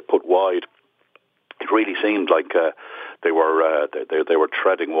put wide. It really seemed like they were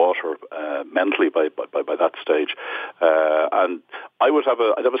treading water mentally by that stage, and I'd have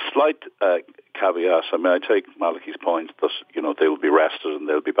a slight caveat. I mean, I take Malachy's point that they will be rested and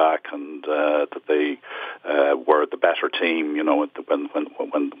they'll be back, and that they were the better team.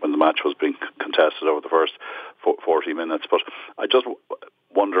 When the match was being contested over the first 40 minutes, but I just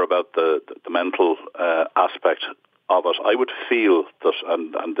wonder about the mental aspect of it. I would feel that,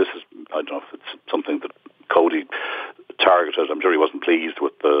 and this is, I don't know if it's something that Cody targeted. I'm sure he wasn't pleased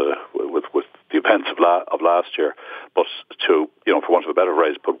with the events of last year, but to, for want of a better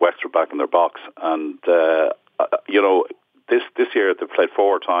phrase, put Wexford back in their box. And this year they've played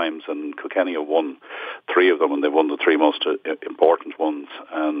 4 times, and Kilkenny have won 3 of them, and they've won the 3 most important ones.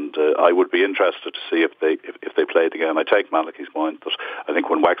 And I would be interested to see if they played again. I take Malachy's point that I think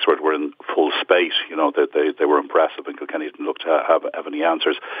when Wexford were in full spate, they were impressive, and Kilkenny didn't look to have any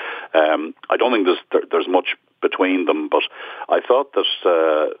answers. I don't think there's much between them, but I thought that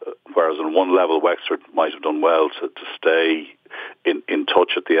whereas on one level Wexford might have done well to stay in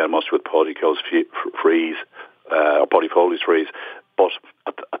touch at the end, mostly with Paddy Cole's frees, or Paddy Foley's frees, but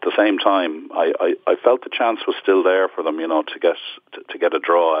at the same time, I felt the chance was still there for them, to get a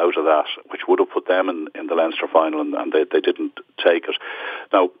draw out of that, which would have put them in the Leinster final, and they didn't take it.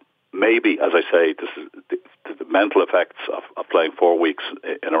 Now, maybe, as I say, this is the mental effects of playing 4 weeks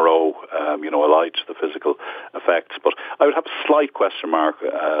in a row, allied to the physical effects. But I would have a slight question mark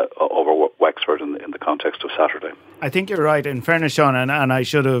over Wexford in the context of Saturday. I think you're right. In fairness, Sean, and I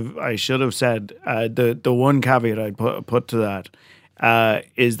should have said the one caveat I'd put to that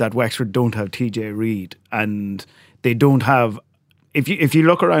is that Wexford don't have TJ Reid, and they don't have. If you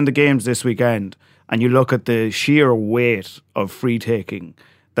look around the games this weekend and you look at the sheer weight of free taking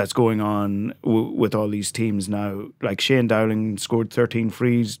that's going on with all these teams now. Like Shane Dowling scored 13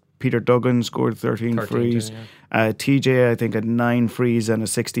 frees, Peter Duggan scored 13 frees, TJ I think had 9 frees and a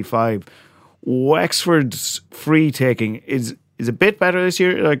 65. Wexford's free taking is a bit better this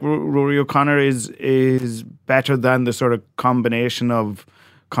year. Like Rory O'Connor is better than the sort of combination of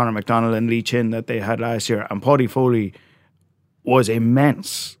Conor McDonald and Lee Chin that they had last year. And Paddy Foley was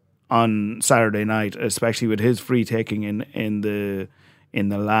immense on Saturday night, especially with his free taking in the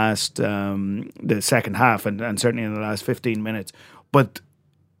last the second half and certainly in the last 15 minutes. But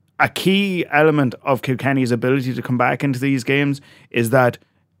a key element of Kilkenny's ability to come back into these games is that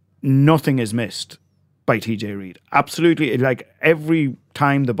nothing is missed by TJ Reid. Absolutely, like every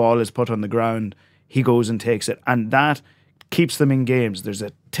time the ball is put on the ground, he goes and takes it, and that keeps them in games. There's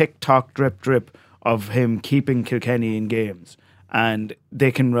a tick-tock, drip of him keeping Kilkenny in games, and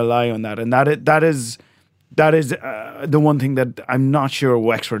they can rely on that. And that is the one thing that I'm not sure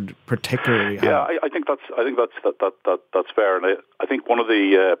Wexford particularly have. Yeah, I think that's fair, and I think one of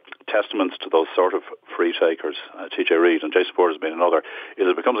the testaments to those sort of free takers, TJ Reid and Jason Ford has been another, is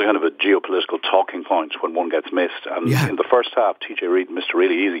it becomes a kind of a geopolitical talking point when one gets missed. And in the first half, TJ Reid missed a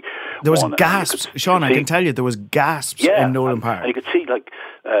really easy. There was gasps, Sean. I can tell you, there was gasps in Nolan Park, and you could see like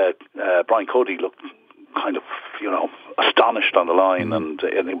Brian Cody looked kind of astonished on the line, and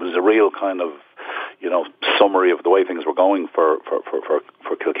it was a real kind of summary of the way things were going for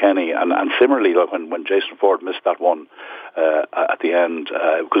Kilkenny, and similarly, like when Jason Ford missed that one at the end,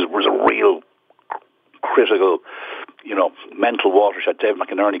 because it was a real critical, mental watershed. David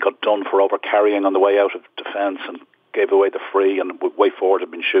McInerney got done for over carrying on the way out of defence and gave away the free, and the way Ford had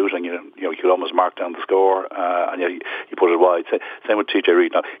been shooting, you could almost mark down the score, and he put it wide. Same with TJ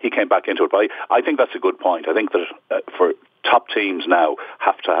Reid. Now he came back into it, but I think that's a good point. I think that for top teams now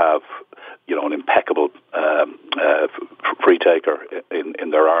have to have an impeccable free taker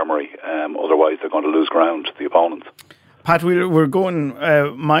in their armoury. Otherwise, they're going to lose ground to the opponents. Pat, we're going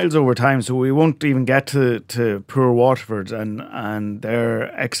miles over time, so we won't even get to poor Waterford and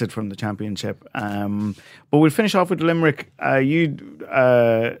their exit from the championship. But we'll finish off with Limerick. You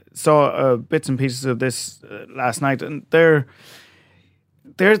saw bits and pieces of this last night, and they're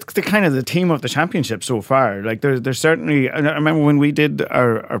the kind of the team of the championship so far. Like they're certainly. I remember when we did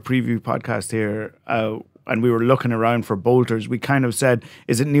our preview podcast here, and we were looking around for bolters. We kind of said,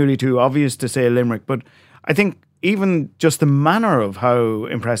 "Is it nearly too obvious to say Limerick?" But I think even just the manner of how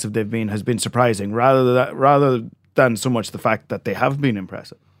impressive they've been has been surprising, rather than so much the fact that they have been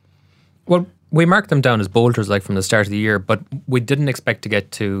impressive. Well, we marked them down as bolters like from the start of the year, but we didn't expect to get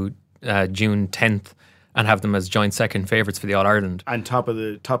to June 10th and have them as joint second favourites for the All-Ireland. And top of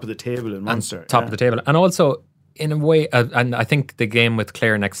the table in Munster. Top of the table. And also, in a way, and I think the game with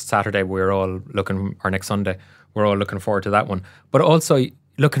Clare next Saturday, or next Sunday, we're all looking forward to that one. But also,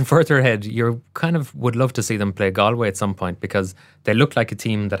 looking further ahead, you kind of would love to see them play Galway at some point, because they look like a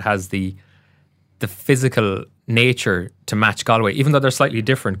team that has the physical nature to match Galway, even though they're slightly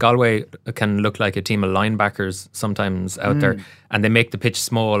different. Galway can look like a team of linebackers sometimes out there, and they make the pitch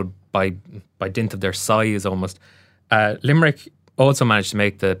small by dint of their size almost. Limerick also managed to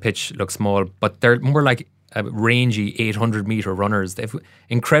make the pitch look small, but they're more like rangy 800-metre runners. They've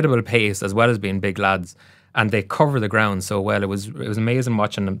incredible pace as well as being big lads, and they cover the ground so well. It was amazing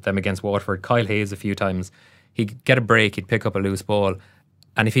watching them against Waterford. Kyle Hayes a few times, he'd get a break, he'd pick up a loose ball,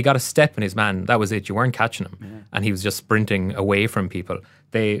 and if he got a step in his man, that was it. You weren't catching him, and he was just sprinting away from people.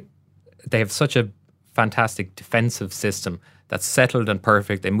 They have such a fantastic defensive system that's settled and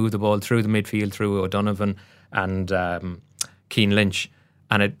perfect. They move the ball through the midfield, through O'Donovan and Keane Lynch,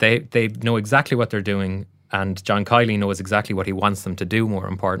 and they know exactly what they're doing. And John Kiley knows exactly what he wants them to do, more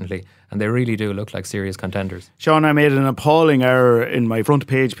importantly. And they really do look like serious contenders. Sean, I made an appalling error in my front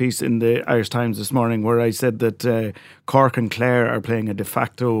page piece in the Irish Times this morning, where I said that Cork and Clare are playing a de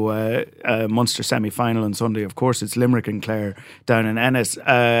facto Munster semi-final on Sunday. Of course, it's Limerick and Clare down in Ennis.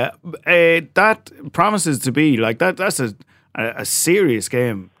 That promises to be like that. That's a serious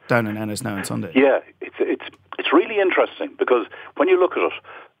game down in Ennis now on Sunday. Yeah, it's really interesting, because when you look at it,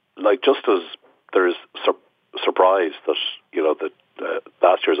 like, just as there's surprise that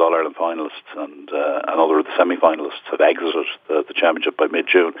last year's All-Ireland finalists and other of the semi-finalists have exited the championship by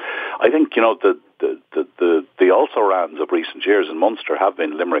mid-June. I think the also-rans of recent years in Munster have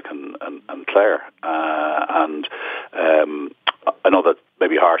been Limerick and Clare, and I know that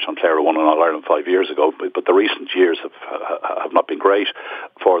maybe harsh on Clare, who won an All-Ireland 5 years ago, but the recent years have not been great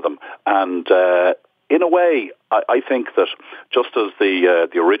for them. And in a way, I think that just as the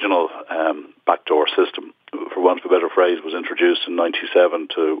original backdoor system, for want of a better phrase, was introduced in '97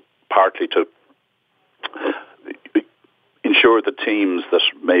 partly to sure the teams that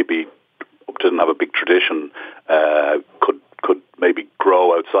maybe didn't have a big tradition could maybe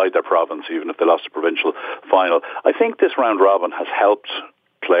grow outside their province, even if they lost a provincial final. I think this round robin has helped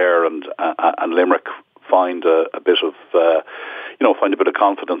Clare and Limerick find a bit of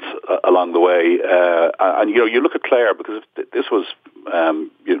confidence along the way. And you look at Clare, because if this was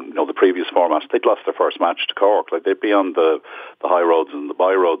the previous format, they'd lost their first match to Cork. Like, they'd be on the high roads and the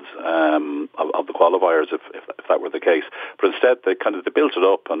by roads of the qualifiers if that were the case. But instead, they built it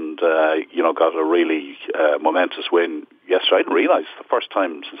up and got a really momentous win yesterday. I didn't realise the first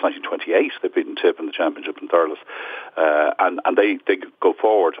time since 1928 they've beaten Tip in the championship in Thurles, and they go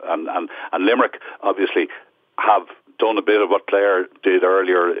forward. And Limerick obviously have done a bit of what Clare did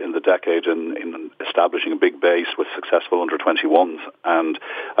earlier in the decade in establishing a big base with successful under-21s, and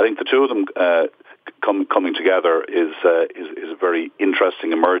I think the two of them coming together is a very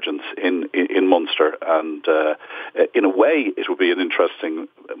interesting emergence in Munster, and in a way it will be an interesting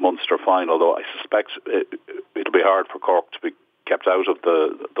Munster final, though I suspect it'll be hard for Cork to be kept out of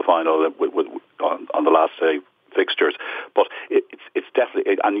the final on the last day fixtures. But it's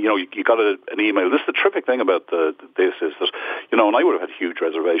definitely, and you got an email. This is the terrific thing about this is that, and I would have had huge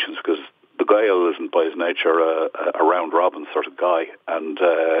reservations because the Gael isn't by his nature a round robin sort of guy, and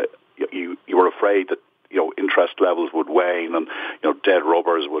you were afraid that interest levels would wane and dead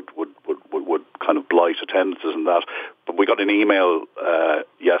rubbers would kind of blight attendances and that. But we got an email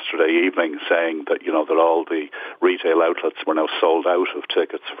yesterday evening saying that that all the retail outlets were now sold out of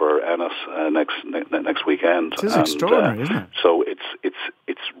tickets for Ennis next weekend. It is extraordinary, isn't it? So it's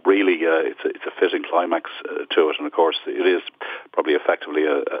really it's a fitting climax to it, and of course it is probably effectively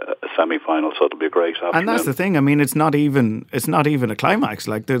a semi-final, so it'll be a great afternoon. And that's the thing. I mean, it's not even a climax.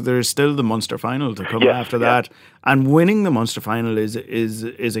 Like there's still the Munster final to come after that, and winning the Munster final is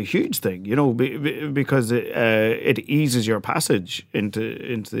a huge thing. Because it eases your passage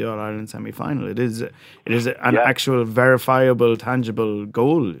into the All Ireland semi-final. It is an actual verifiable, tangible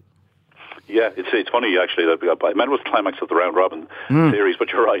goal. Yeah, it's funny actually that I meant it was the climax of the round robin series, but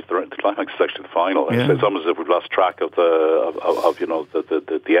you're right. The climax is actually the final. Yeah. It's almost as if we've lost track of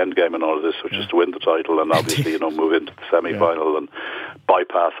the end game and all of this, which is to win the title and obviously move into the semi-final and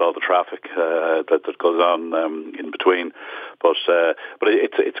bypass all the traffic that goes on in between. But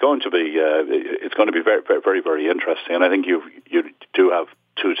it's going to be very, very, very, very interesting, and I think you do have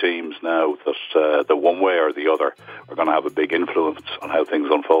two teams now that one way or the other are going to have a big influence on how things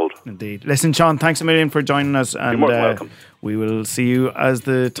unfold. Indeed. Listen, Sean, thanks a million for joining us, and you're more than welcome. We will see you as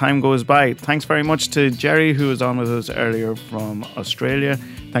the time goes by. Thanks very much to Jerry, who was on with us earlier from Australia.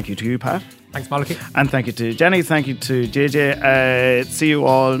 Thank you to you, Pat. Thanks, Malachy. And thank you to Jenny. Thank you to JJ. See you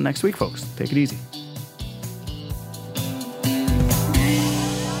all next week, folks. Take it easy.